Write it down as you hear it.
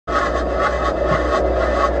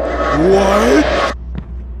What?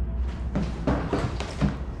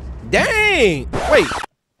 Dang! Wait,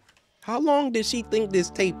 how long did she think this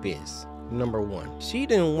tape is? Number one, she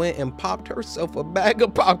done went and popped herself a bag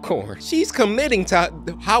of popcorn. She's committing to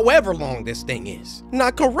however long this thing is. Now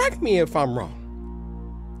correct me if I'm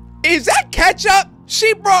wrong. Is that ketchup?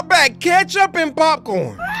 She brought back ketchup and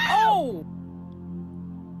popcorn. Oh!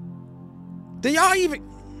 Do y'all even...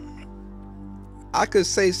 I could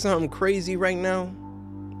say something crazy right now,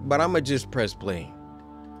 but I'ma just press play.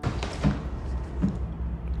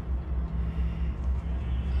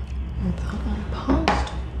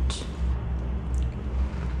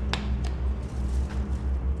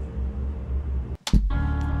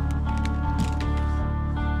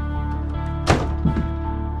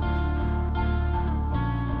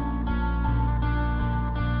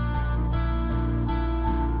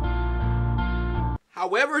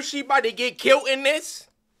 However she about to get killed in this,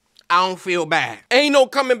 I don't feel bad. Ain't no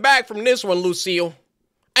coming back from this one, Lucille.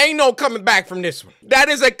 Ain't no coming back from this one. That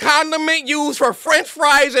is a condiment used for French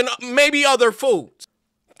fries and maybe other foods.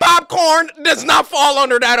 Popcorn does not fall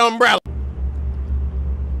under that umbrella.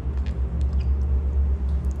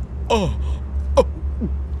 Oh.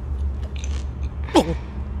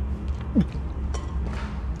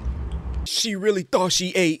 She really thought she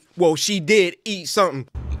ate. Well, she did eat something.